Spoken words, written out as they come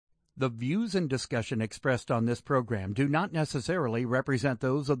The views and discussion expressed on this program do not necessarily represent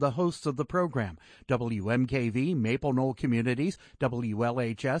those of the hosts of the program, WMKV, Maple Knoll Communities,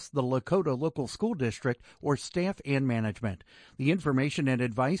 WLHS, the Lakota Local School District, or staff and management. The information and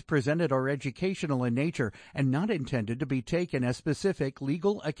advice presented are educational in nature and not intended to be taken as specific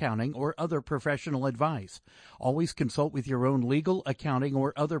legal, accounting, or other professional advice. Always consult with your own legal, accounting,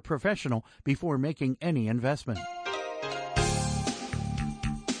 or other professional before making any investment.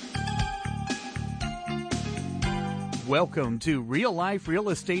 Welcome to Real Life Real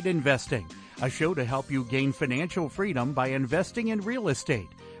Estate Investing, a show to help you gain financial freedom by investing in real estate.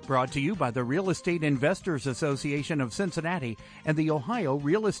 Brought to you by the Real Estate Investors Association of Cincinnati and the Ohio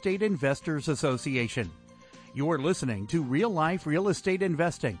Real Estate Investors Association. You're listening to Real Life Real Estate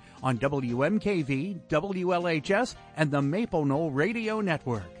Investing on WMKV, WLHS, and the Maple Knoll Radio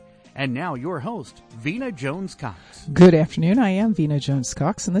Network. And now your host, Vena Jones-Cox. Good afternoon. I am Vena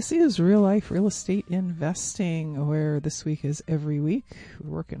Jones-Cox, and this is Real Life Real Estate Investing, where this week is every week.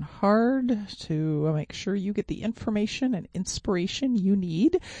 We're working hard to make sure you get the information and inspiration you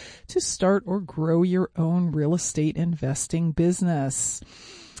need to start or grow your own real estate investing business.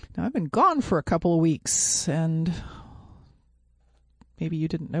 Now, I've been gone for a couple of weeks, and maybe you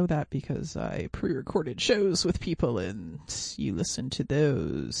didn't know that because I pre-recorded shows with people and you listen to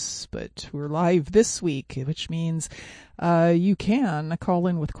those. But we're live this week, which means you can call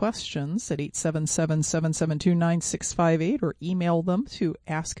in with questions at 877-772-9658 or email them to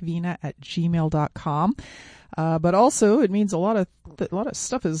askvena@gmail.com. But also it means a lot of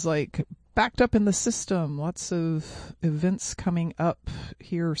stuff is like backed up in the system. Lots of events coming up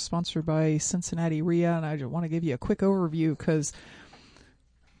here sponsored by Cincinnati REIA, and I just want to give you a quick overview because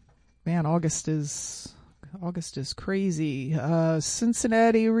man, August is crazy.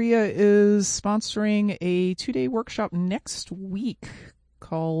 Cincinnati REIA is sponsoring a 2-day workshop next week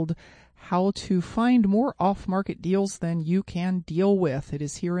called How to Find More Off-Market Deals Than You Can Deal With. It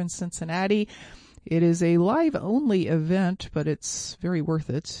is here in Cincinnati. It is a live-only event, but it's very worth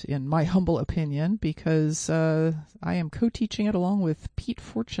it, in my humble opinion, because I am co-teaching it along with Pete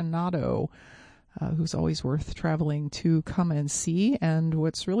Fortunato, who's always worth traveling to come and see. And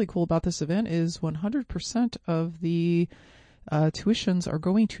what's really cool about this event is 100% of the tuitions are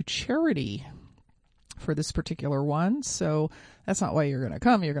going to charity for this particular one. So that's not why you're going to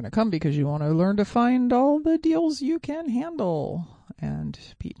come. You're going to come because you want to learn to find all the deals you can handle. And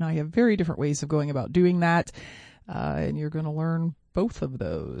Pete and I have very different ways of going about doing that. And you're going to learn both of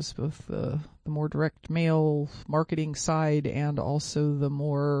those, both the more direct mail marketing side and also the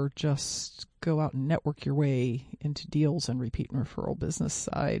more just go out and network your way into deals and repeat and referral business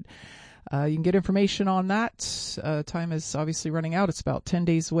side. You can get information on that. Time is obviously running out. It's about 10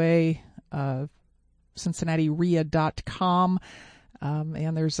 days away. CincinnatiREIA.com.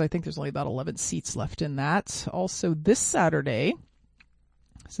 And I think there's only about 11 seats left in that. Also this Saturday,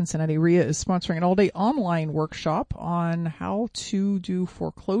 Cincinnati REIA is sponsoring an all-day online workshop on how to do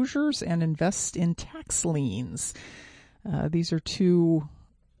foreclosures and invest in tax liens. These are two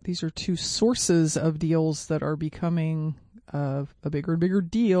sources of deals that are becoming a bigger and bigger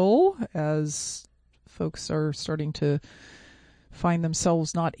deal as folks are starting to find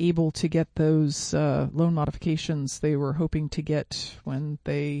themselves not able to get those loan modifications they were hoping to get when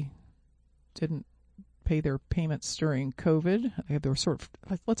they didn't pay their payments during COVID. They were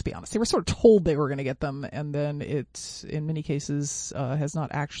let's be honest, they were sort of told they were going to get them, and then it, in many cases, has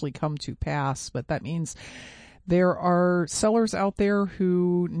not actually come to pass. But that means there are sellers out there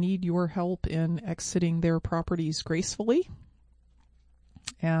who need your help in exiting their properties gracefully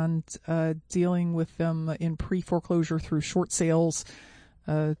and dealing with them in pre-foreclosure through short sales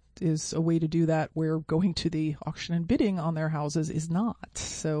is a way to do that, where going to the auction and bidding on their houses is not.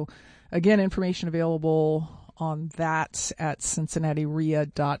 So again, information available on that at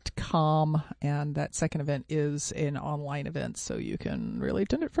CincinnatiREIA.com, and that second event is an online event, so you can really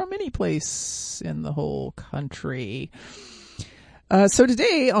attend it from any place in the whole country. So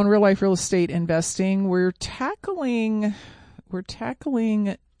today on Real Life Real Estate Investing, we're tackling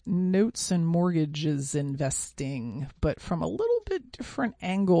notes and mortgages investing, but from a little bit different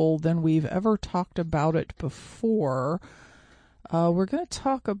angle than we've ever talked about it before. We're going to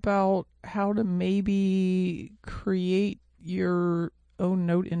talk about how to maybe create your own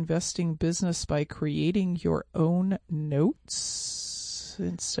note investing business by creating your own notes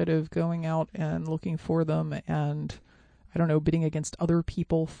instead of going out and looking for them and, bidding against other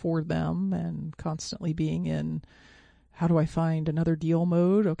people for them and constantly being in, how do I find another deal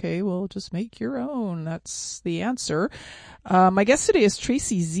mode? Okay, well, just make your own. That's the answer. My guest today is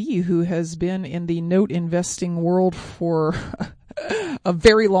Tracy Z, who has been in the note investing world for a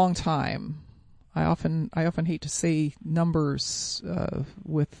very long time. I often hate to say numbers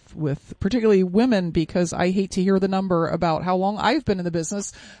with particularly women, because I hate to hear the number about how long I've been in the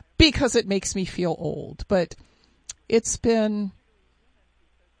business, because it makes me feel old. But it's been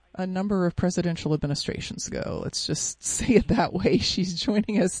a number of presidential administrations ago. Let's just say it that way. She's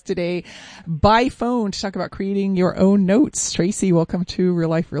joining us today by phone to talk about creating your own notes. Tracy, welcome to Real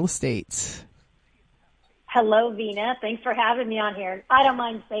Life Real Estate. Hello, Vina. Thanks for having me on here. I don't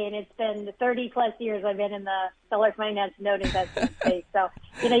mind saying it's been 30 plus years I've been in the seller finance note investment space. So,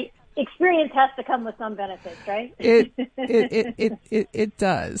 experience has to come with some benefits, right? It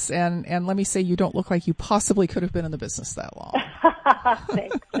does. And let me say, you don't look like you possibly could have been in the business that long.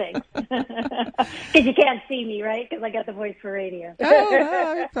 Thanks. Because you can't see me, right? Because I got the voice for radio.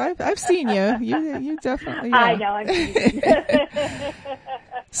 I've seen you. You definitely. Yeah. I know. I'm kidding.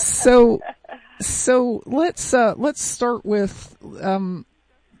 So let's start with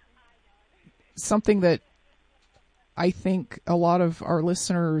something that I think a lot of our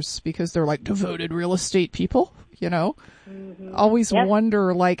listeners, because they're like devoted real estate people, always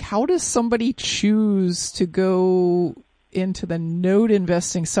wonder, like, how does somebody choose to go into the note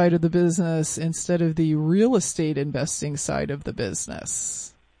investing side of the business instead of the real estate investing side of the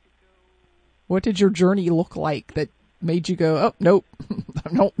business? What did your journey look like that made you go, oh, nope,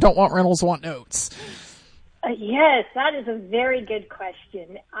 don't want rentals, want notes? Yes, that is a very good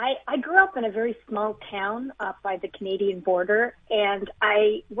question. I grew up in a very small town up by the Canadian border, and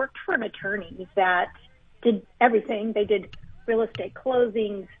I worked for an attorney that did everything. They did real estate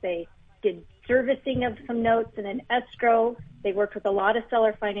closings, they did servicing of some notes and an escrow. They worked with a lot of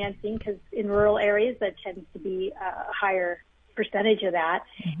seller financing, because in rural areas that tends to be a higher percentage of that.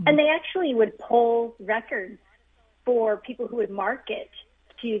 Mm-hmm. And they actually would pull records for people who would market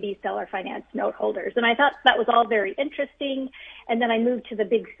to these seller finance note holders. And I thought that was all very interesting. And then I moved to the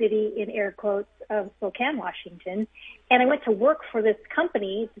big city, in air quotes, of Spokane, Washington. And I went to work for this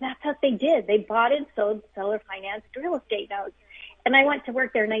company. That's what they did. They bought and sold seller financed real estate notes. And I went to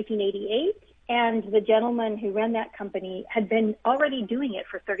work there in 1988. And the gentleman who ran that company had been already doing it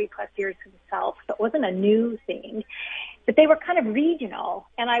for 30 plus years himself. So it wasn't a new thing. But they were kind of regional,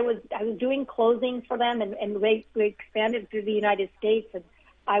 and I was doing closings for them, and we expanded through the United States, and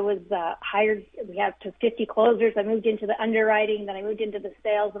I was hired. We had to 50 closers. I moved into the underwriting, then I moved into the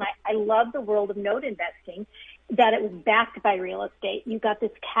sales, and I love the world of note investing, that it was backed by real estate. You got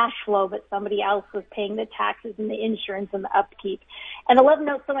this cash flow, but somebody else was paying the taxes and the insurance and the upkeep. And I love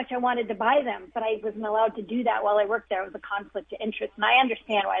notes so much I wanted to buy them, but I wasn't allowed to do that while I worked there. It was a conflict of interest, and I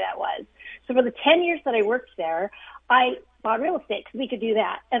understand why that was. So for the 10 years that I worked there, I bought real estate, because we could do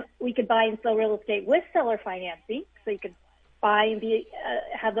that. And we could buy and sell real estate with seller financing. So you could buy and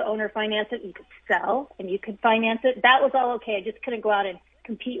have the owner finance it. You could sell and you could finance it. That was all okay. I just couldn't go out and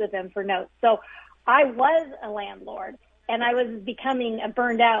compete with them for notes. So I was a landlord, and I was becoming a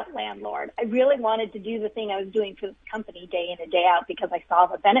burned out landlord. I really wanted to do the thing I was doing for this company day in and day out, because I saw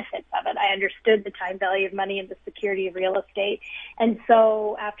the benefits of it. I understood the time value of money and the security of real estate. And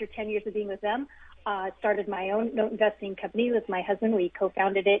so after 10 years of being with them, started my own note investing company with my husband. We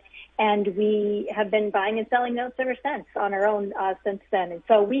co-founded it, and we have been buying and selling notes ever since on our own since then. And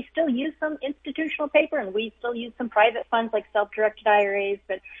so we still use some institutional paper, and we still use some private funds like self-directed IRAs,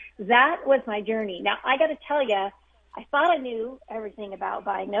 but that was my journey. Now, I got to tell you, I thought I knew everything about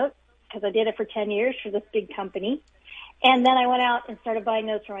buying notes, because I did it for 10 years for this big company. And then I went out and started buying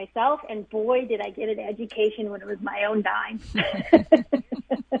notes for myself, and boy, did I get an education when it was my own dime.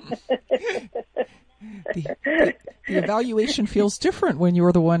 The evaluation feels different when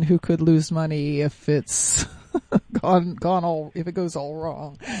you're the one who could lose money if it's if it goes all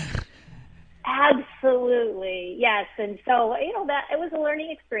wrong. Absolutely. Yes. And so, that it was a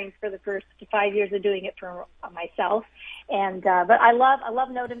learning experience for the first 5 years of doing it for myself. And, but I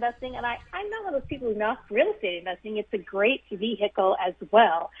love note investing, and I'm not one of those people who knocks real estate investing. It's a great vehicle as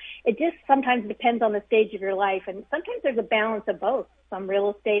well. It just sometimes depends on the stage of your life, and sometimes there's a balance of both, some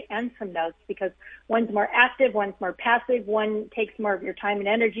real estate and some notes, because one's more active, one's more passive, one takes more of your time and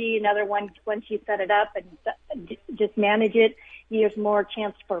energy, another one, once you set it up and just manage it, there's more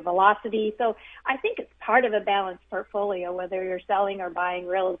chance for velocity. So I think it's part of a balanced portfolio, whether you're selling or buying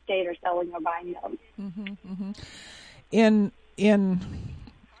real estate or selling or buying notes. Mm-hmm, mm-hmm. In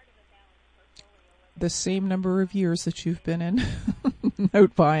the same number of years that you've been in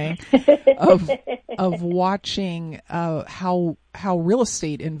note buying, of watching how real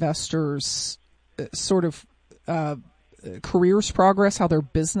estate investors sort of careers progress, how their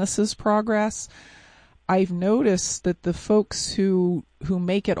businesses progress, I've noticed that the folks who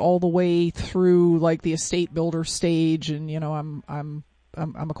make it all the way through like the estate builder stage, and I'm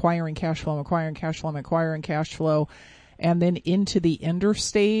acquiring cash flow, and then into the ender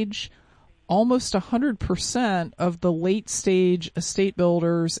stage, almost 100% of the late stage estate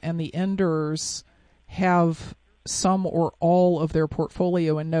builders and the enders have some or all of their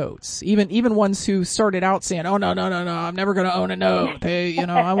portfolio in notes. Even ones who started out saying, "Oh, no, I'm never going to own a note. Hey,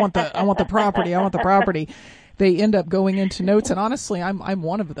 I want the property. They end up going into notes. And honestly, I'm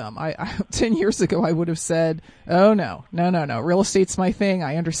one of them. I 10 years ago, I would have said, "Oh, no. Real estate's my thing.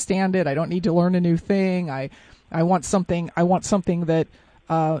 I understand it. I don't need to learn a new thing. I want something that,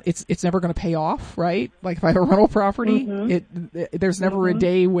 it's never going to pay off, right? Like if I have a rental property, there's never a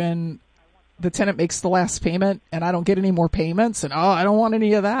day when the tenant makes the last payment and I don't get any more payments, and I don't want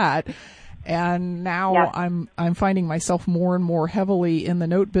any of that." And now I'm finding myself more and more heavily in the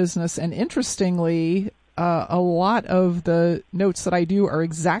note business. And interestingly, a lot of the notes that I do are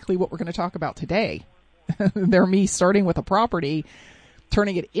exactly what we're going to talk about today. They're me starting with a property,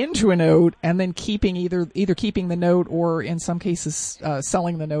 turning it into a note, and then keeping either keeping the note or in some cases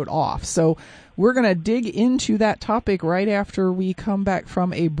selling the note off. So we're going to dig into that topic right after we come back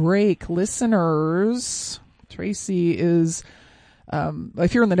from a break. Listeners, Tracy is,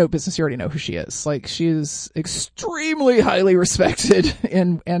 if you're in the note business, you already know who she is. Like, she is extremely highly respected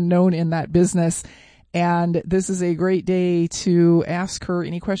and known in that business. And this is a great day to ask her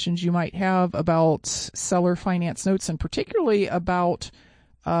any questions you might have about seller finance notes, and particularly about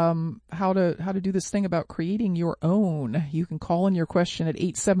how to do this thing about creating your own. You can call in your question at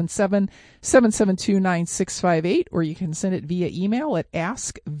 877-772-9658, or you can send it via email at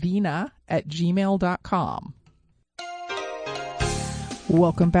askvina@gmail.com.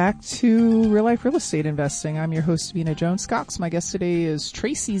 Welcome back to Real Life Real Estate Investing. I'm your host, Vina Jones-Cox. My guest today is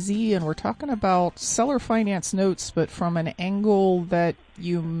Tracy Z, and we're talking about seller finance notes, but from an angle that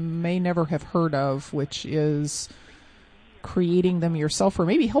you may never have heard of, which is creating them yourself, or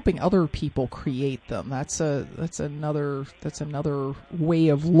maybe helping other people create them. That's another way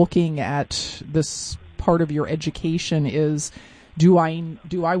of looking at this part of your education is, do I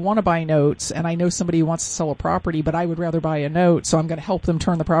want to buy notes, and I know somebody who wants to sell a property, but I would rather buy a note, so I'm going to help them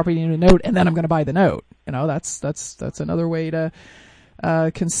turn the property into a note, and then I'm going to buy the note. That's another way to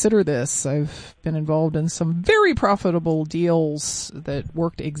consider this. I've been involved in some very profitable deals that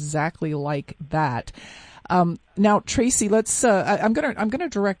worked exactly like that. Now, Tracy, let's. I'm gonna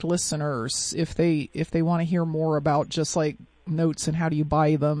direct listeners if they want to hear more about just like notes and how do you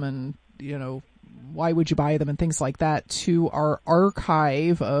buy them, and why would you buy them and things like that, to our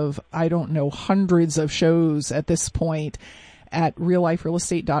archive of, I don't know, hundreds of shows at this point at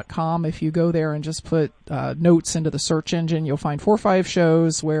realliferealestate.com. If you go there and just put notes into the search engine, you'll find 4 or 5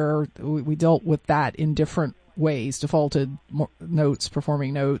 shows where we dealt with that in different ways: defaulted notes,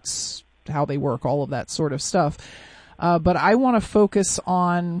 performing notes, how they work, all of that sort of stuff. But I want to focus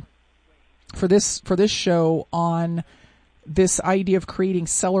on, for this show, on this idea of creating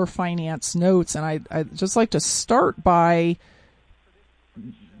seller finance notes. And I'd just like to start by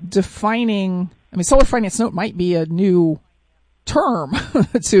defining, seller finance note might be a new term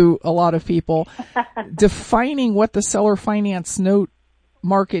to a lot of people. Defining what the seller finance note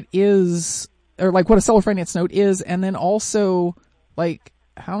market is, or like what a seller finance note is, and then also like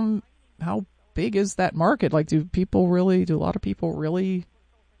how big is that market? Like, do a lot of people really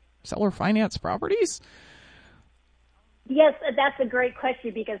seller finance properties? Yes, that's a great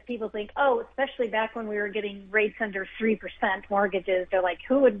question, because people think, especially back when we were getting rates under 3% mortgages, they're like,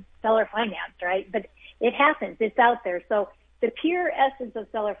 who would seller finance, right? But it happens. It's out there. So the pure essence of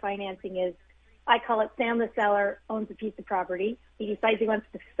seller financing is, I call it, Sam the seller owns a piece of property. He decides he wants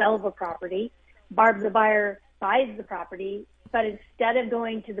to sell the property. Barb the buyer buys the property, but instead of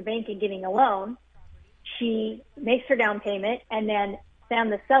going to the bank and getting a loan, she makes her down payment, and then Sam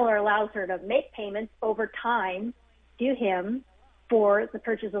the seller allows her to make payments over time to him for the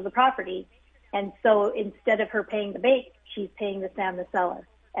purchase of the property. And so instead of her paying the bank, she's paying the Sam the seller.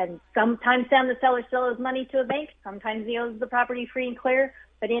 And sometimes Sam the seller still owes money to a bank. Sometimes he owns the property free and clear.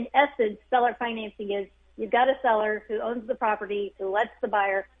 But in essence, seller financing is, you've got a seller who owns the property, who lets the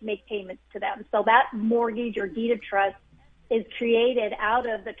buyer make payments to them. So that mortgage or deed of trust is created out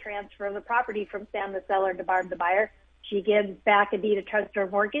of the transfer of the property from Sam the seller to Barb the buyer. She gives back a deed of trust or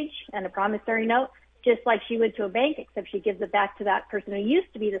mortgage and a promissory note, just like she would to a bank, except she gives it back to that person who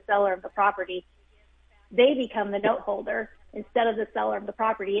used to be the seller of the property. They become the note holder instead of the seller of the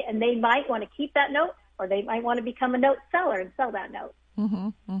property, and they might want to keep that note, or they might want to become a note seller and sell that note. Mm-hmm,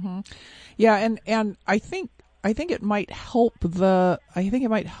 mm-hmm. Yeah, and I think it might help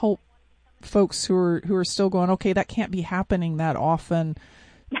folks who are still going, okay, that can't be happening that often,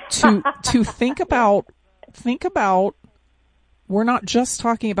 to think about, we're not just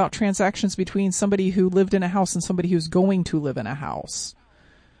talking about transactions between somebody who lived in a house and somebody who's going to live in a house.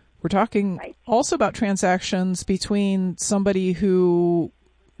 We're talking also about transactions between somebody who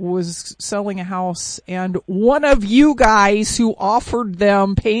was selling a house and one of you guys who offered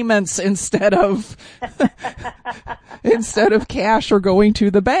them payments instead of cash or going to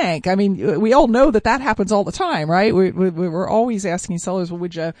the bank. I mean, we all know that happens all the time, right? We're always asking sellers,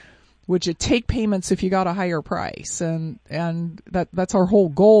 well, would you take payments if you got a higher price? And that's our whole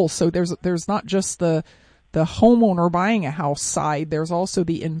goal. So there's not just the homeowner buying a house side. There's also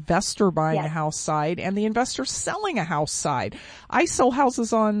the investor buying a house side and the investor selling a house side. I sell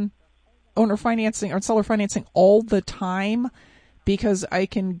houses on owner financing or seller financing all the time because I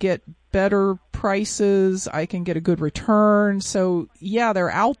can get better prices. I can get a good return. So yeah,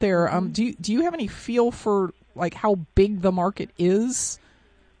 they're out there. Do you have any feel for like how big the market is?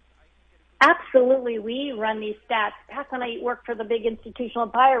 Absolutely. We run these stats. Back when I worked for the big institutional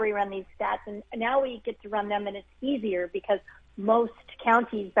buyer, we run these stats, and now we get to run them, and it's easier because most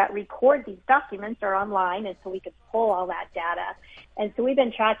counties that record these documents are online, and so we could pull all that data. And so we've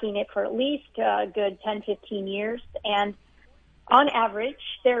been tracking it for at least a good 10, 15 years, and on average,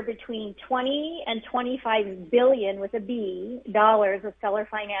 there are between 20 and 25 billion with a B dollars of seller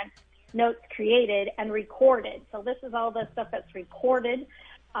finance notes created and recorded. So this is all the stuff that's recorded.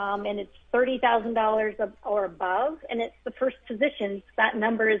 And it's $30,000 or above, and it's the first positions. That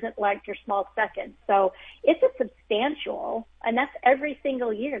number isn't like your small second. So it's a substantial, and that's every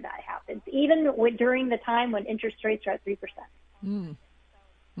single year that happens, even during the time when interest rates are at 3%.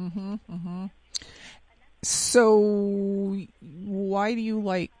 So why do you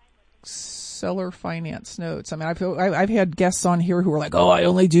like seller finance notes? I mean, I've had guests on here who are like, oh, I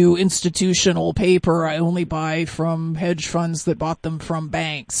only do institutional paper. I only buy from hedge funds that bought them from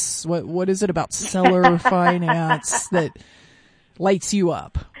banks. What is it about seller finance that lights you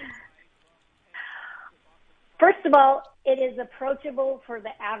up? First of all, it is approachable for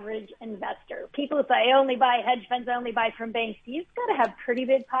the average investor. People say, I only buy hedge funds, I only buy from banks. You've got to have pretty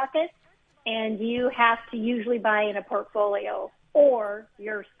big pockets, and you have to usually buy in a portfolio, or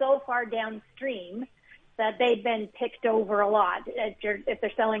you're so far downstream that they've been picked over a lot if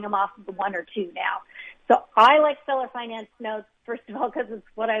they're selling them off of one or two now. So I like seller finance notes, first of all, because it's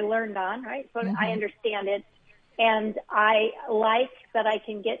what I learned on, right? So I understand it. And I like that I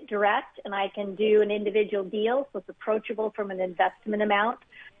can get direct and I can do an individual deal, so it's approachable from an investment amount.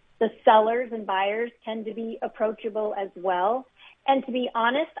 The sellers and buyers tend to be approachable as well. And to be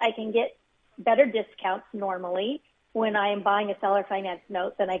honest, I can get better discounts normally when I am buying a seller finance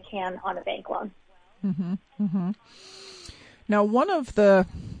note than I can on a bank loan. Now, one of the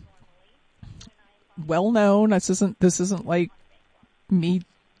well-known, this isn't like me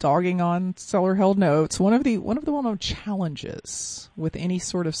dogging on seller-held notes. One of the well-known challenges with any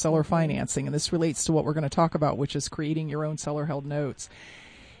sort of seller financing, and this relates to what we're going to talk about, which is creating your own seller-held notes,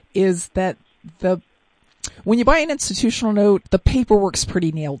 is that when you buy an institutional note, the paperwork's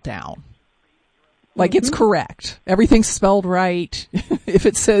pretty nailed down. Like it's correct. Everything's spelled right. If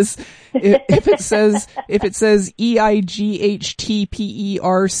it says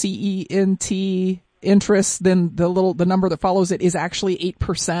EIGHTPERCENT interest, then the number that follows it is actually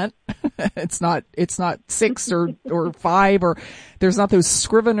 8%. It's not 6 or 5, or there's not those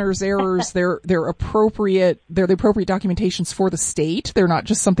scrivener's errors. They're appropriate. They're the appropriate documentations for the state. They're not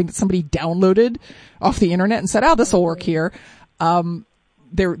just something that somebody downloaded off the internet and said, this will work here.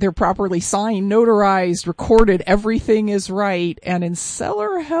 They're properly signed, notarized, recorded. Everything is right. And in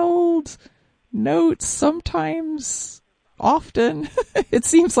seller-held notes, often, it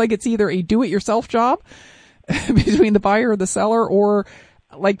seems like it's either a do-it-yourself job between the buyer or the seller, or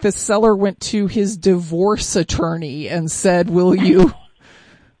like the seller went to his divorce attorney and said, will you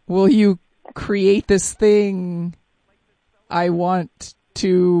create this thing I want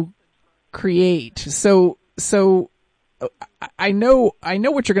to create? So I know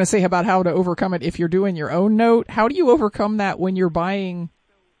what you're going to say about how to overcome it if you're doing your own note. How do you overcome that when you're buying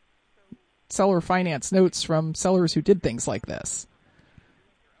seller finance notes from sellers who did things like this?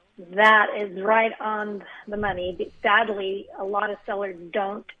 That is right on the money. Sadly, a lot of sellers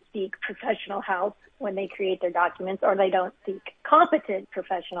don't seek professional help when they create their documents, or they don't seek competent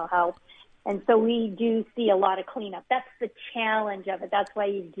professional help. And so we do see a lot of cleanup. That's the challenge of it. That's why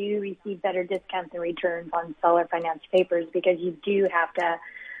you do receive better discounts and returns on seller finance papers, because you do have to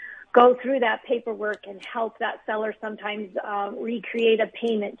go through that paperwork and help that seller sometimes recreate a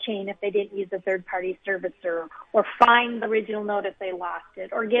payment chain if they didn't use a third-party servicer, or find the original note if they lost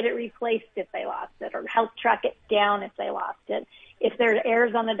it, or get it replaced if they lost it, or help track it down if they lost it. If there are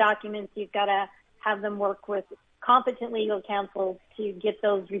errors on the documents, you've got to have them work with competent legal counsel to get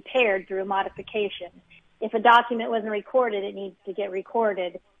those repaired through a modification. If a document wasn't recorded, it needs to get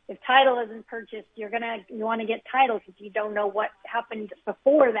recorded. If title isn't purchased, you want to get title because you don't know what happened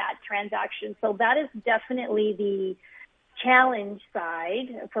before that transaction. So that is definitely the challenge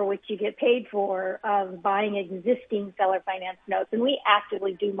side for which you get paid for of buying existing seller finance notes. And we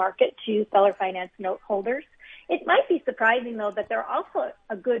actively do market to seller finance note holders. It might be surprising, though, that there are also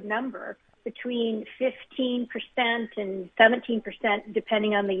a good number, between 15% and 17%,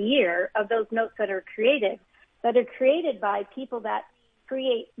 depending on the year, of those notes that are created by people that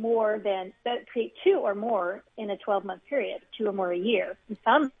create two or more in a 12-month period, 2 or more a year, and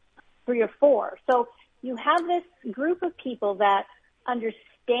some 3 or 4. So you have this group of people that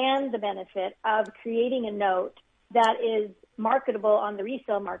understand the benefit of creating a note that is marketable on the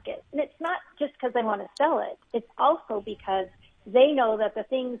resale market. And it's not just because they want to sell it. It's also because they know that the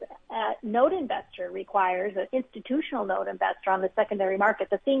things a note investor requires, an institutional note investor on the secondary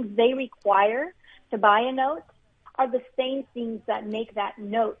market, the things they require to buy a note are the same things that make that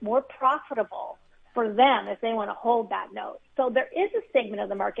note more profitable for them if they want to hold that note. So there is a segment of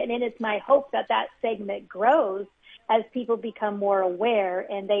the market, and it's my hope that that segment grows as people become more aware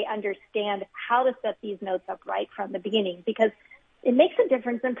and they understand how to set these notes up right from the beginning, because it makes a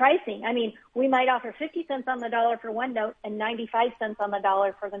difference in pricing. I mean, we might offer 50 cents on the dollar for one note and 95 cents on the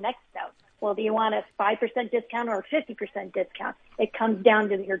dollar for the next note. Well, do you want a 5% discount or a 50% discount? It comes down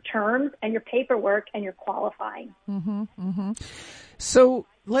to your terms and your paperwork and your qualifying. Mm-hmm, mm-hmm. So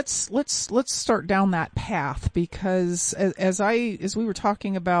let's start down that path, because as we were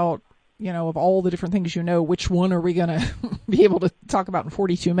talking about, you know, of all the different things, which one are we going to be able to talk about in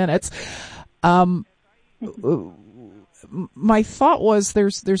 42 minutes? My thought was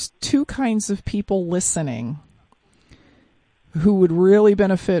there's two kinds of people listening who would really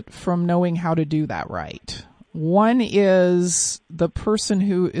benefit from knowing how to do that right. One is the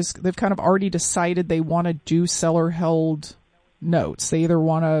person they've kind of already decided they want to do seller held notes. They either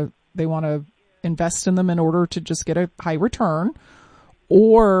want to invest in them in order to just get a high return,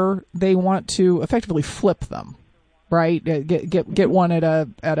 or they want to effectively flip them, right? Get one at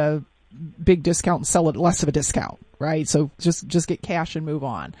a big discount and sell it at less of a discount, right? So just get cash and move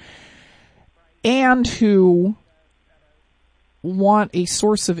on. And who want a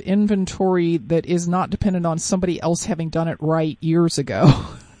source of inventory that is not dependent on somebody else having done it right years ago.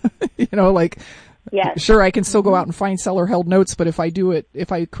 Yes. Sure, I can still go out and find seller held notes, but if I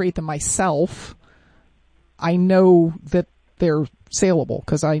create them myself, I know that they're saleable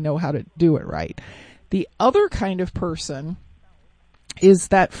because I know how to do it right. The other kind of person is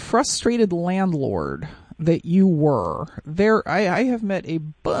that frustrated landlord that you were. I have met a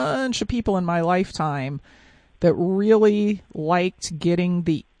bunch of people in my lifetime that really liked getting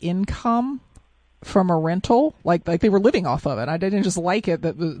the income from a rental, like they were living off of it. I didn't just like it,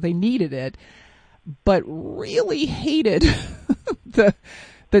 that they needed it, but really hated the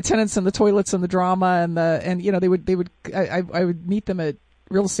tenants and the toilets and the drama I would meet them at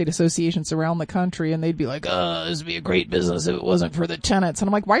real estate associations around the country, and they'd be like, "Oh, this would be a great business if it wasn't for the tenants." And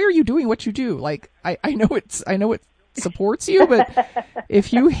I'm like, "Why are you doing what you do? Like, I know it supports you, but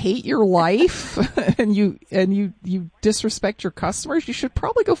if you hate your life and you disrespect your customers, you should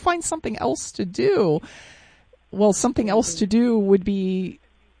probably go find something else to do." Well, something else to do would be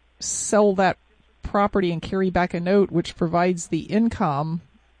sell that property and carry back a note, which provides the income.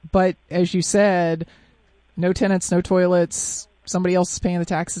 But as you said, no tenants, no toilets, somebody else is paying the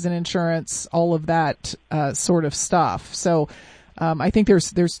taxes and insurance, all of that sort of stuff. So I think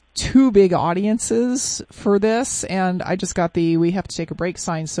there's two big audiences for this, and I just got we have to take a break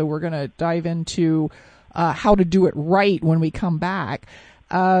sign, so we're going to dive into how to do it right when we come back.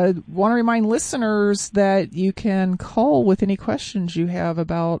 Want to remind listeners that you can call with any questions you have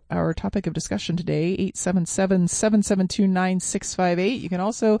about our topic of discussion today, 877-772-9658. You can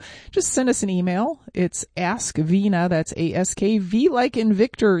also just send us an email. It's askvina, that's ASKV like in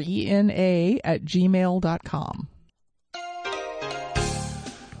Victor, ENA @gmail.com.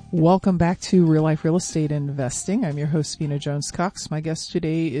 Welcome back to Real Life Real Estate Investing. I'm your host, Vina Jones-Cox. My guest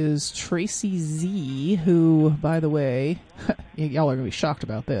today is Tracy Z, who, by the way, y'all are going to be shocked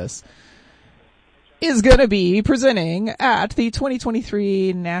about this, is going to be presenting at the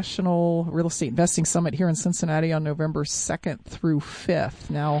 2023 National Real Estate Investing Summit here in Cincinnati on November 2nd through 5th.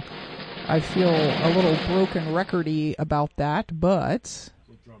 Now, I feel a little broken record-y about that, but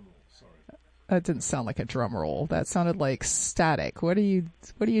That didn't sound like a drum roll. That sounded like static. What are you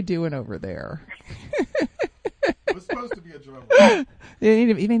doing over there? It was supposed to be a drum roll.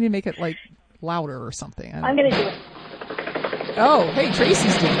 You need to make it like louder or something. I'm going to do it. Oh, hey,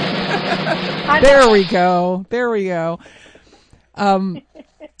 Tracy's doing it. There we go.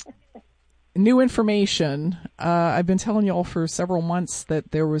 New information. I've been telling you all for several months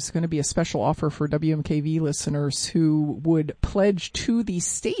that there was going to be a special offer for WMKV listeners who would pledge to the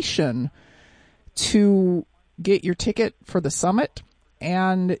station to get your ticket for the summit.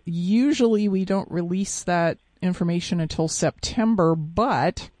 And usually we don't release that information until September,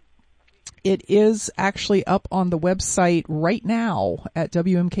 but it is actually up on the website right now at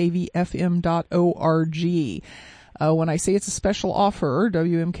wmkvfm.org. When I say it's a special offer,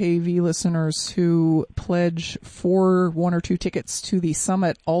 WMKV listeners who pledge for 1 or 2 tickets to the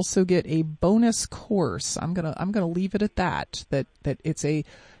summit also get a bonus course. I'm gonna leave it at that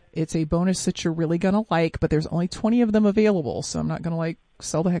it's a bonus that you're really gonna like, but there's only 20 of them available, so I'm not gonna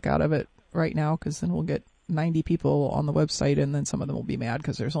sell the heck out of it right now, because then we'll get 90 people on the website, and then some of them will be mad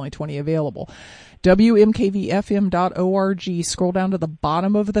because there's only 20 available. WMKVFM.org. Scroll down to the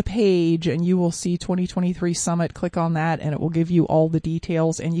bottom of the page and you will see 2023 Summit. Click on that and it will give you all the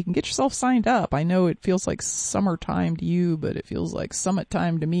details, and you can get yourself signed up. I know it feels like summertime to you, but it feels like summit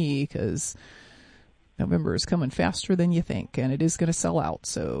time to me, because November is coming faster than you think, and it is going to sell out.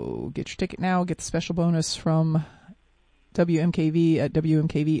 So get your ticket now. Get the special bonus from WMKV at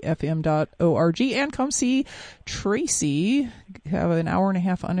WMKVFM.org, and come see Tracy. Have an hour and a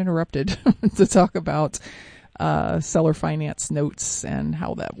half uninterrupted to talk about seller finance notes and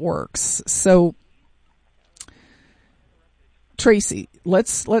how that works. So, Tracy,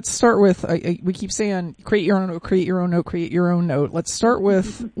 let's start with, we keep saying create your own note, create your own note, create your own note. Let's start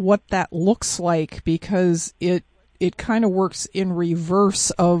with what that looks like, because it kind of works in reverse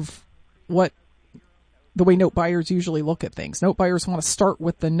of the way note buyers usually look at things. Note buyers want to start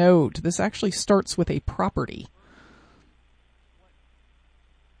with the note. This actually starts with a property.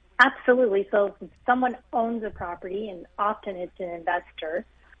 Absolutely. So if someone owns a property, and often it's an investor,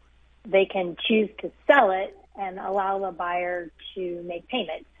 they can choose to sell it and allow the buyer to make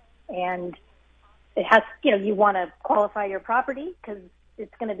payments. And it has, you want to qualify your property because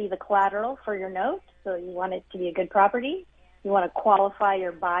it's going to be the collateral for your note. So you want it to be a good property. You want to qualify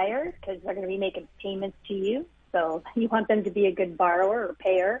your buyer because they're going to be making payments to you. So you want them to be a good borrower or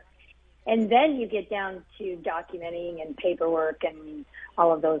payer. And then you get down to documenting and paperwork and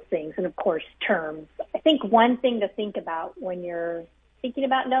all of those things. And, of course, terms. I think one thing to think about when you're thinking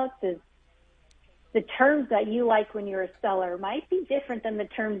about notes is the terms that you like when you're a seller might be different than the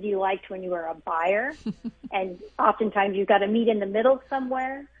terms you liked when you were a buyer. And oftentimes you've got to meet in the middle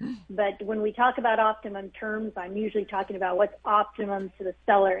somewhere. But when we talk about optimum terms, I'm usually talking about what's optimum to the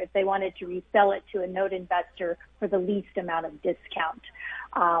seller if they wanted to resell it to a note investor for the least amount of discount.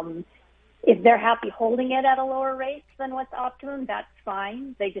 If they're happy holding it at a lower rate than what's optimum, that's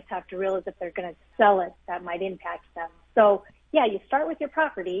fine. They just have to realize if they're going to sell it, that might impact them. So, yeah, you start with your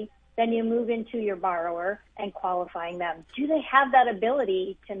property. Then you move into your borrower and qualifying them. Do they have that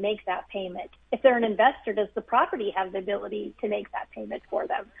ability to make that payment? If they're an investor, does the property have the ability to make that payment for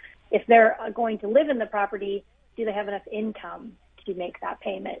them? If they're going to live in the property, do they have enough income to make that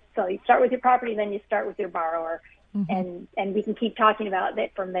payment? So you start with your property, then you start with your borrower, and we can keep talking about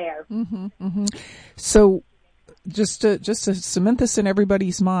it from there. So just to cement this in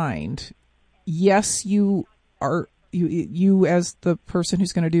everybody's mind, yes, you are. You as the person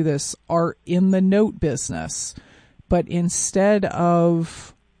who's going to do this are in the note business, but instead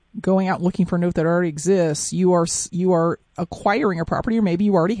of going out looking for a note that already exists, you are acquiring a property, or maybe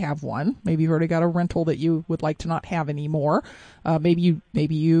you already have one. Maybe you've already got a rental that you would like to not have anymore. Maybe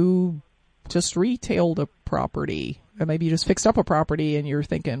you just retailed a property, or maybe you just fixed up a property and you're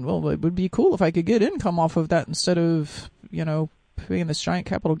thinking, well, it would be cool if I could get income off of that instead of, paying this giant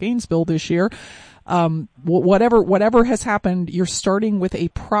capital gains bill this year. Whatever has happened, you're starting with a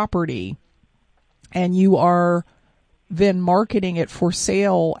property and you are then marketing it for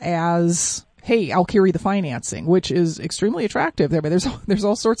sale as, hey, I'll carry the financing, which is extremely attractive. I mean, there's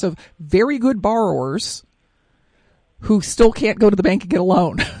all sorts of very good borrowers who still can't go to the bank and get a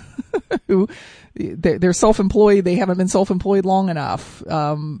loan. They're self-employed. They haven't been self-employed long enough.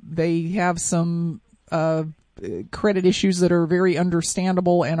 They have some, credit issues that are very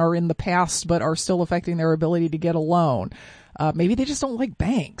understandable and are in the past, but are still affecting their ability to get a loan. Maybe they just don't like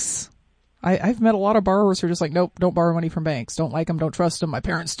banks. I've met a lot of borrowers who are just like, nope, don't borrow money from banks. Don't like them. Don't trust them. My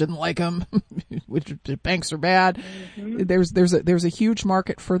parents didn't like them. Which banks are bad. There's a huge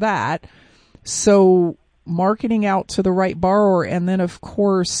market for that. So marketing out to the right borrower, and then of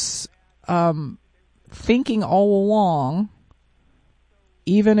course thinking all along,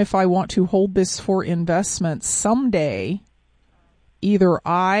 even if I want to hold this for investment someday, either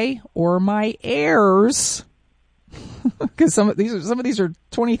I or my heirs, because some of these are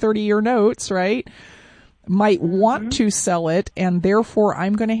 20, 30-year notes, right, might want to sell it, and therefore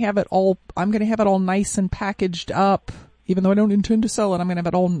I'm going to have it all nice and packaged up. Even though I don't intend to sell it, I'm going to have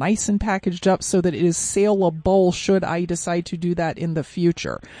it all nice and packaged up so that it is saleable should I decide to do that in the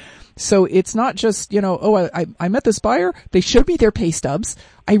future. So it's not just, I met this buyer. They showed me their pay stubs.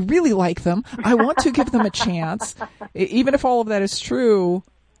 I really like them. I want to give them a chance. Even if all of that is true,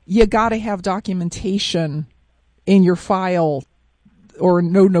 you got to have documentation in your file, or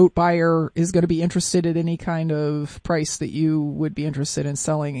no note buyer is going to be interested at any kind of price that you would be interested in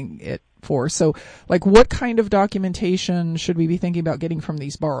selling it for. So, like, what kind of documentation should we be thinking about getting from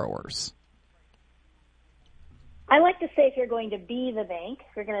these borrowers? I like to say if you're going to be the bank,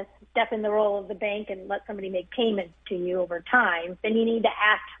 if you're going to step in the role of the bank and let somebody make payments to you over time, then you need to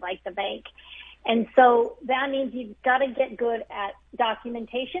act like the bank. And so that means you've got to get good at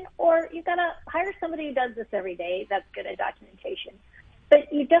documentation, or you've got to hire somebody who does this every day that's good at documentation.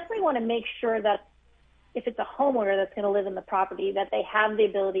 But you definitely want to make sure that if it's a homeowner that's going to live in the property, that they have the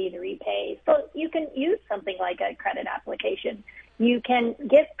ability to repay. So you can use something like a credit application. You can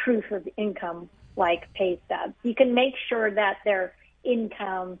get proof of income like pay stubs. You can make sure that their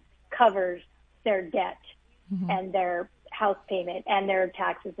income covers their debt and their house payment and their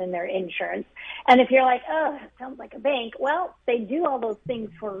taxes and their insurance. And if you're like, oh, that sounds like a bank, well, they do all those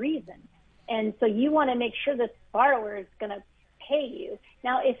things for a reason. And so you want to make sure this borrower is going to pay you.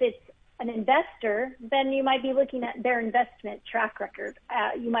 Now, if it's an investor, then you might be looking at their investment track record.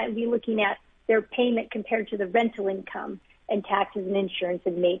 You might be looking at their payment compared to the rental income and taxes and insurance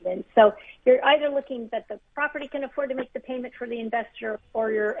and maintenance. So you're either looking that the property can afford to make the payment for the investor, or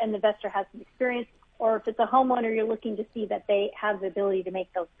an investor has some experience, or if it's a homeowner, you're looking to see that they have the ability to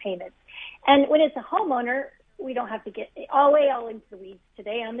make those payments. And when it's a homeowner, we don't have to get all into the weeds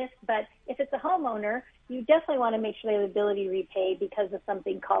today on this, but if it's a homeowner, you definitely want to make sure they have the ability to repay because of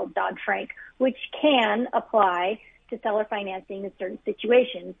something called Dodd-Frank, which can apply to seller financing in certain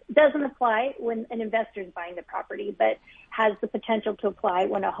situations. It doesn't apply when an investor is buying the property, but has the potential to apply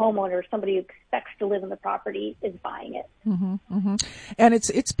when a homeowner, somebody who expects to live in the property, is buying it. And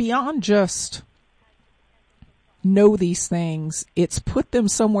it's beyond just know these things. It's put them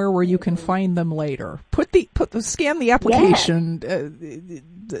somewhere where you can find them later. Scan the application,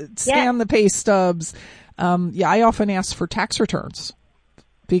 scan the pay stubs. I often ask for tax returns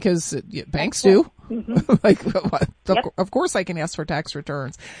because banks do. Of course I can ask for tax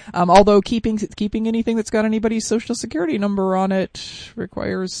returns. Although keeping anything that's got anybody's social security number on it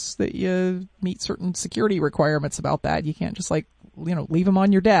requires that you meet certain security requirements about that. You can't just leave them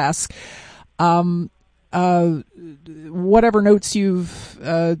on your desk. Whatever notes you've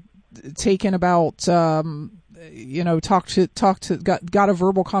taken about, got a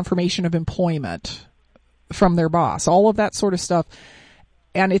verbal confirmation of employment from their boss, all of that sort of stuff.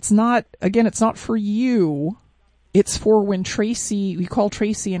 And it's not for you. It's for when we call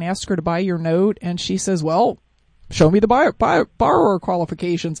Tracy and ask her to buy your note, and she says, well, show me the borrower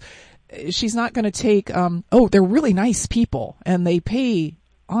qualifications. She's not going to take, they're really nice people and they pay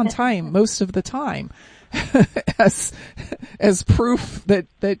on time most of the time. as proof that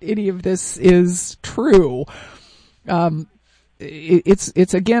any of this is true.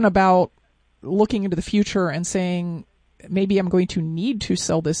 It's again about looking into the future and saying, maybe I'm going to need to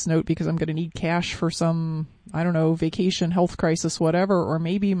sell this note because I'm going to need cash for some, vacation, health crisis, whatever, or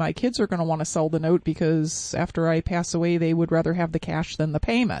maybe my kids are going to want to sell the note because after I pass away, they would rather have the cash than the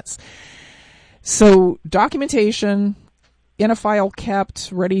payments. So documentation in a file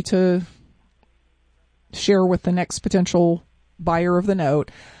kept, ready to share with the next potential buyer of the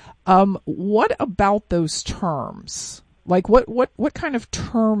note. What about those terms? Like what kind of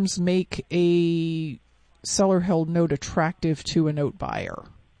terms make a seller-held note attractive to a note buyer?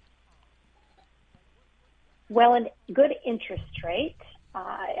 Well, a good interest rate.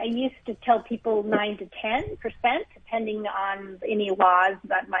 I used to tell people 9 to 10%, depending on any laws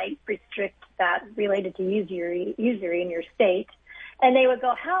that might restrict that related to usury in your state. And they would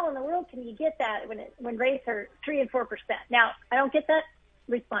go, how in the world can you get that when rates are 3 and 4%? Now, I don't get that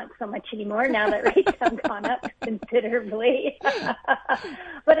response so much anymore now that rates have gone up considerably.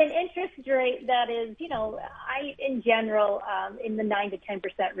 But an interest rate that is, in general, in the 9 to 10%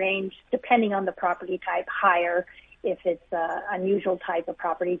 range, depending on the property type, higher if it's unusual type of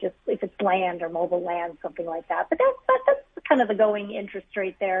property, just if it's land or mobile land, something like that. But that's kind of the going interest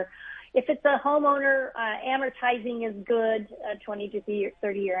rate there. if it's a homeowner, amortizing is good, 20 to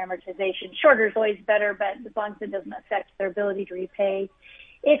 30-year amortization. Shorter is always better, but as long as it doesn't affect their ability to repay.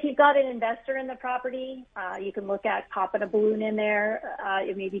 If you've got an investor in the property, you can look at popping a balloon in there.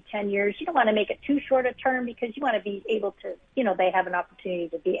 It may be 10 years. You don't want to make it too short a term because you want to be able to, they have an opportunity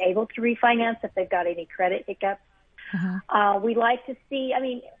to be able to refinance if they've got any credit hiccups. We like to see,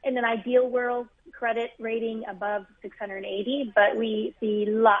 in an ideal world, credit rating above 680, but we see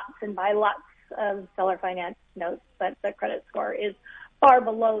lots and buy lots of seller finance notes, but the credit score is far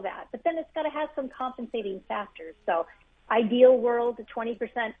below that. But then it's got to have some compensating factors. So ideal world, 20%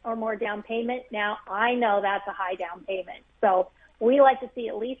 or more down payment. Now, I know that's a high down payment. So we like to see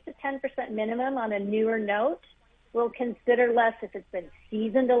at least a 10% minimum on a newer note. We'll consider less if it's been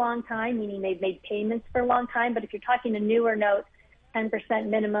seasoned a long time, meaning they've made payments for a long time. But if you're talking a newer note, 10%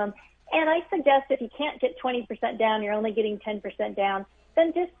 minimum. And I suggest if you can't get 20% down, you're only getting 10% down,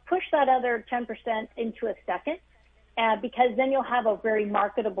 then just push that other 10% into a second, because then you'll have a very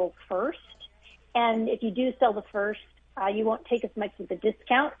marketable first. And if you do sell the first, you won't take as much of a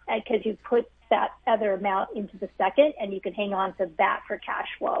discount because you put that other amount into the second, and you can hang on to that for cash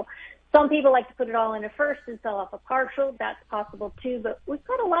flow. Some people like to put it all in a first and sell off a partial. That's possible too, but we've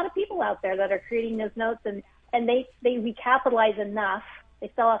got a lot of people out there that are creating those notes, and they recapitalize enough,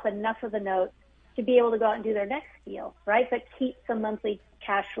 they sell off enough of the notes to be able to go out and do their next deal, right? But keep some monthly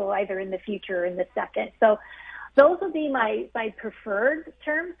cash flow either in the future or in the second. So those would be my preferred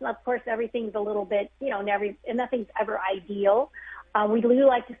terms. Of course, everything's a little bit, and nothing's ever ideal. We do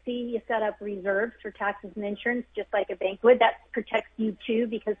like to see you set up reserves for taxes and insurance, just like a bank would. That protects you too,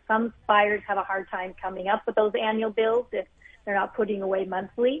 because some buyers have a hard time coming up with those annual bills if they're not putting away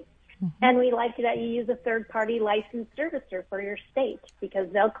monthly. And we like that you use a third-party licensed servicer for your state, because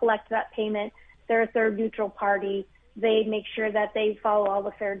they'll collect that payment. They're a third neutral party. They make sure that they follow all the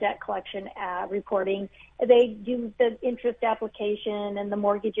fair debt collection reporting. They do the interest application and the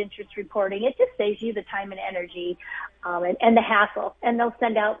mortgage interest reporting. It just saves you the time and energy and the hassle. And they'll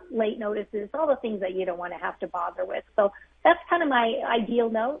send out late notices, all the things that you don't want to have to bother with. So that's kind of my ideal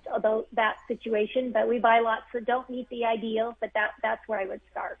note about that situation. But we buy lots that don't meet the ideal, but that's where I would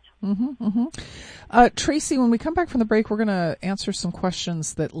start. Tracy, when we come back from the break, we're going to answer some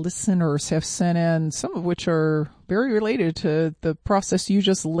questions that listeners have sent in, some of which are very related to the process you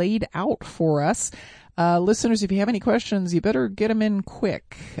just laid out for us. Listeners, if you have any questions, you better get them in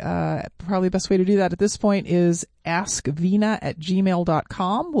quick. Probably the best way to do that at this point is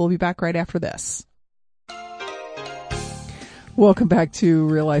askvina@gmail.com. We'll be back right after this. Welcome back to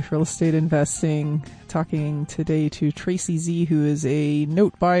Real Life Real Estate Investing. Talking today to Tracy Z, who is a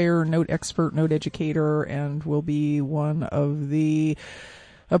note buyer, note expert, note educator, and will be one of the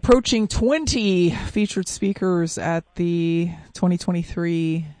approaching 20 featured speakers at the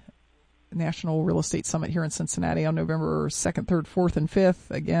 2023 National Real Estate Summit here in Cincinnati on November 2nd, 3rd, 4th, and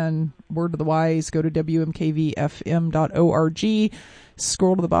 5th. Again, word to the wise, go to wmkvfm.org,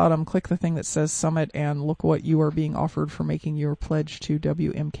 scroll to the bottom, click the thing that says Summit, and look what you are being offered for making your pledge to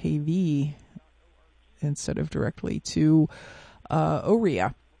WMKV instead of directly to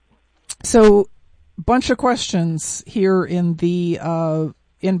OREA. So, bunch of questions here in the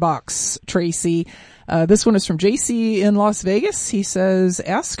inbox, Tracy. This one is from JC in Las Vegas. He says,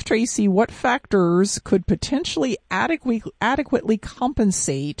 ask Tracy what factors could potentially adequately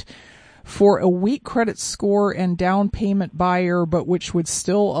compensate for a weak credit score and down payment buyer, but which would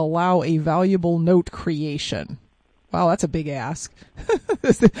still allow a valuable note creation. Wow, that's a big ask.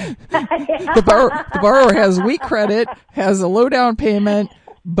 The borrower has weak credit, has a low down payment,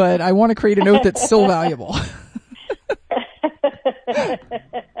 but I want to create a note that's still valuable.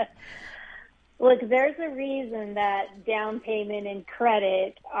 Look, there's a reason that down payment and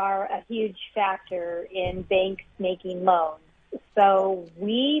credit are a huge factor in banks making loans. So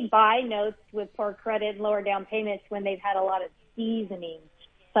we buy notes with poor credit and lower down payments when they've had a lot of seasoning.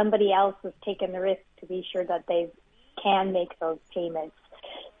 Somebody else has taken the risk to be sure that they can make those payments.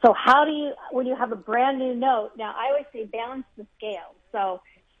 So how do you, when you have a brand new note, now I always say balance the scale. So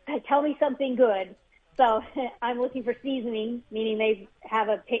tell me something good. So I'm looking for seasoning, meaning they have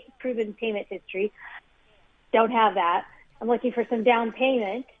a proven payment history. Don't have that. I'm looking for some down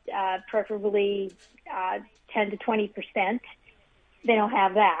payment, preferably 10 to 20%. They don't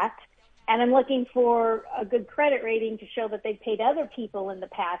have that. And I'm looking for a good credit rating to show that they've paid other people in the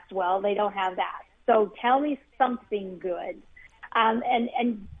past well. They don't have that. So tell me something good.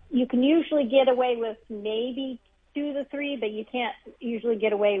 And you can usually get away with maybe 2 of the 3, but you can't usually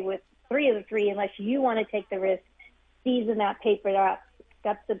get away with 3 of the 3 unless you want to take the risk, season that paper up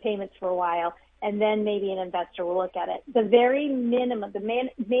the payments for a while, and then maybe an investor will look at it. The very minimum,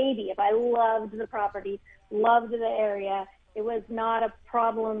 maybe if I loved the property, loved the area, it was not a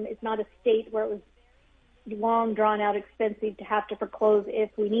problem, it's not a state where it was long, drawn-out, expensive to have to foreclose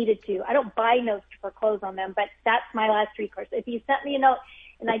if we needed to. I don't buy notes to foreclose on them, but that's my last recourse. If you sent me a note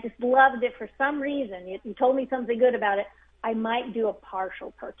and I just loved it for some reason, you told me something good about it, I might do a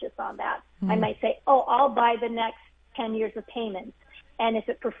partial purchase on that. I might say, I'll buy the next 10 years of payments. And if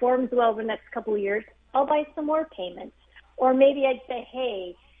it performs well over the next couple of years, I'll buy some more payments. Or maybe I'd say,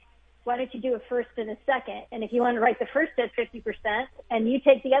 hey, why don't you do a first and a second? And if you want to write the first at 50% and you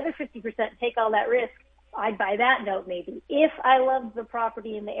take the other 50% and take all that risk, I'd buy that note maybe. If I loved the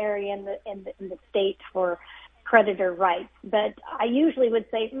property in the area and the state for creditor rights. But I usually would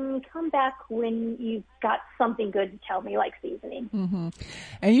say, come back when you've got something good to tell me, like seasoning. Mm-hmm.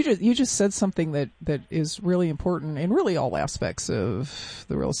 And you just said something that is really important in really all aspects of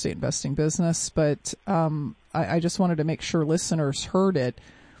the real estate investing business. But I just wanted to make sure listeners heard it.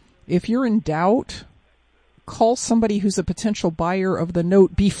 If you're in doubt, call somebody who's a potential buyer of the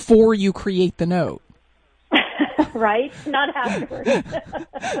note before you create the note. Right? Not afterwards.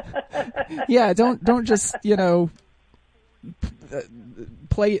 Yeah, don't just,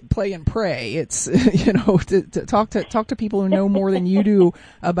 play and pray. It's, to talk to people who know more than you do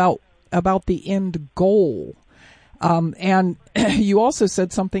about the end goal. And you also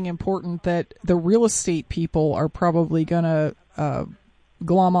said something important that the real estate people are probably going to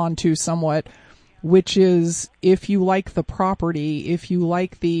glom onto somewhat, which is if you like the property, if you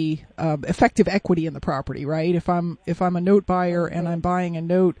like the effective equity in the property, right? If I'm a note buyer and I'm buying a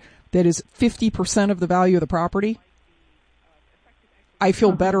note that is 50% of the value of the property, I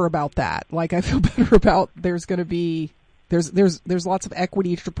feel better about that. Like I feel better about there's going to be there's lots of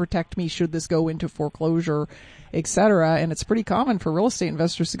equity to protect me should this go into foreclosure, et cetera. And it's pretty common for real estate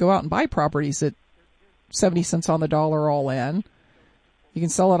investors to go out and buy properties at 70 cents on the dollar all in. You can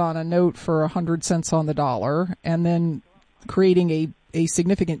sell it on a note for 100 cents on the dollar, and then creating a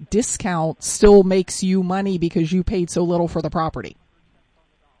significant discount still makes you money because you paid so little for the property.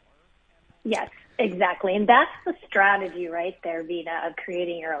 Yes, exactly. And that's the strategy right there, Vina, of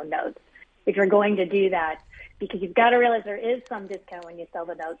creating your own notes. If you're going to do that, because you've got to realize there is some discount when you sell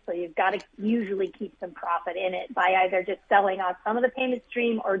the notes, so you've got to usually keep some profit in it by either just selling off some of the payment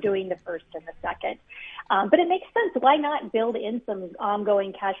stream or doing the first and the second. But it makes sense. Why not build in some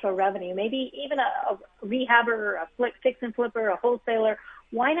ongoing cash flow revenue? Maybe even a rehabber, a fix and flipper, a wholesaler.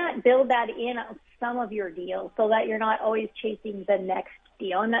 Why not build that in some of your deals so that you're not always chasing the next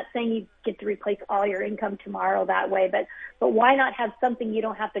deal? I'm not saying you get to replace all your income tomorrow that way, but why not have something you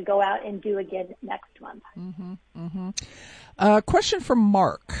don't have to go out and do again next month? Mm-hmm, mm-hmm. Question from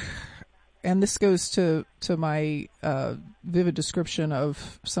Mark. And this goes to my vivid description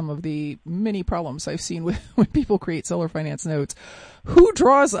of some of the many problems I've seen with when people create seller finance notes. Who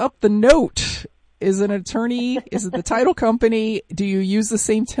draws up the note? Is it an attorney? Is it the title company? Do you use the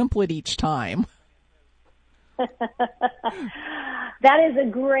same template each time? That is a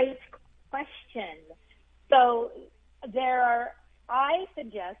great question. So I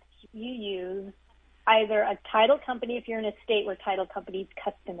suggest you use either a title company if you're in a state where title companies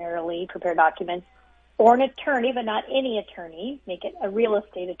customarily prepare documents, or an attorney, but not any attorney. Make it a real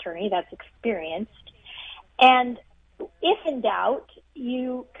estate attorney that's experienced. And if in doubt,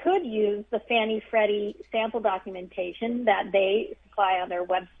 you could use the Fannie Freddie sample documentation that they supply on their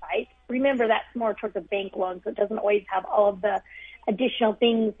website. Remember, that's more towards a bank loan, so it doesn't always have all of the additional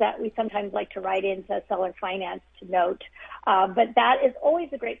things that we sometimes like to write into seller finance to note. But that is always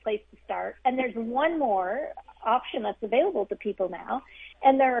a great place to start. And there's one more option that's available to people now.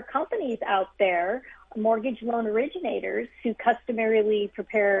 And there are companies out there, mortgage loan originators, who customarily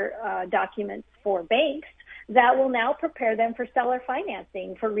prepare documents for banks that will now prepare them for seller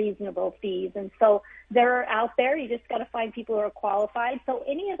financing for reasonable fees. And so they're out there. You just got to find people who are qualified. So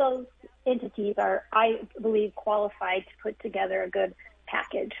any of those entities are, I believe, qualified to put together a good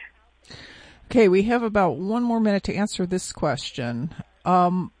package. Okay, we have about 1 more minute to answer this question.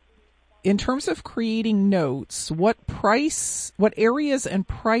 In terms of creating notes, what areas and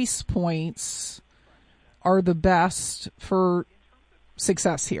price points are the best for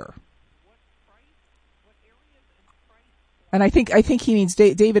success here? And I think he means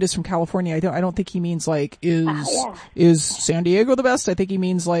David is from California. I don't think he means like is San Diego the best? I think he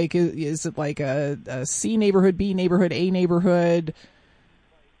means like is it like a C neighborhood, B neighborhood, A neighborhood?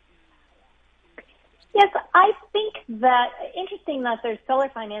 Yes, I think that interesting that there's seller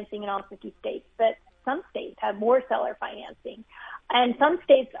financing in all 50 states, but some states have more seller financing. And some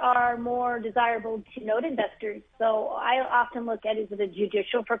states are more desirable to note investors. So I often look at, is it a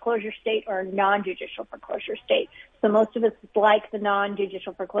judicial foreclosure state or a non-judicial foreclosure state? So most of us like the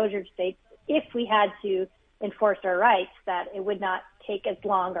non-judicial foreclosure states if we had to enforce our rights, that it would not take as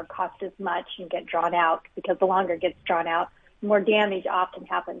long or cost as much and get drawn out, because the longer it gets drawn out, more damage often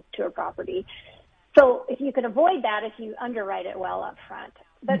happens to a property. So if you can avoid that, if you underwrite it well up front.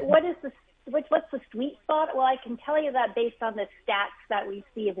 But what's the sweet spot? Well, I can tell you that based on the stats that we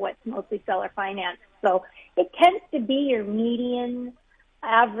see of what's mostly seller financed. So it tends to be your median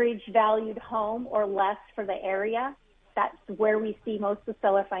average valued home or less for the area. That's where we see most of the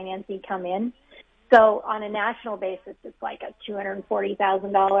seller financing come in. So on a national basis, it's like a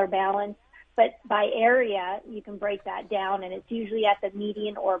 $240,000 balance. But by area, you can break that down, and it's usually at the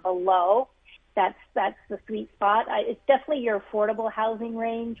median or below. That's the sweet spot. It's definitely your affordable housing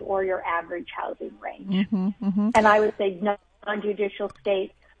range or your average housing range. And I would say non-judicial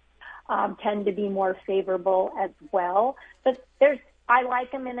states tend to be more favorable as well. But I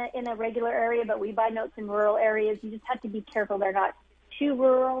like them in a regular area, but we buy notes in rural areas. You just have to be careful they're not too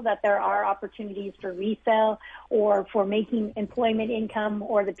rural, that there are opportunities for resale or for making employment income,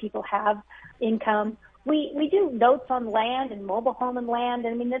 or the people have income. We do notes on land and mobile home and land.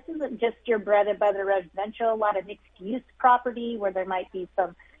 I mean, this isn't just your bread and butter residential, a lot of mixed use property where there might be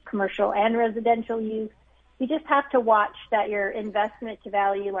some commercial and residential use. You just have to watch that your investment to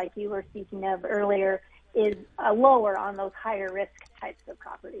value, like you were speaking of earlier, is lower on those higher risk types of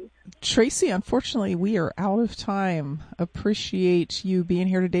properties. Tracy, unfortunately, we are out of time. Appreciate you being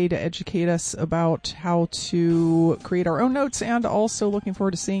here today to educate us about how to create our own notes, and also looking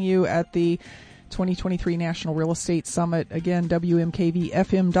forward to seeing you at the 2023 National Real Estate Summit. Again,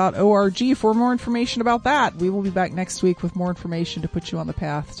 WMKVFM.org for more information about that. We will be back next week with more information to put you on the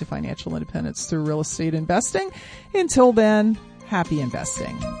path to financial independence through real estate investing. Until then, happy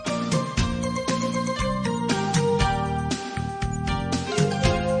investing.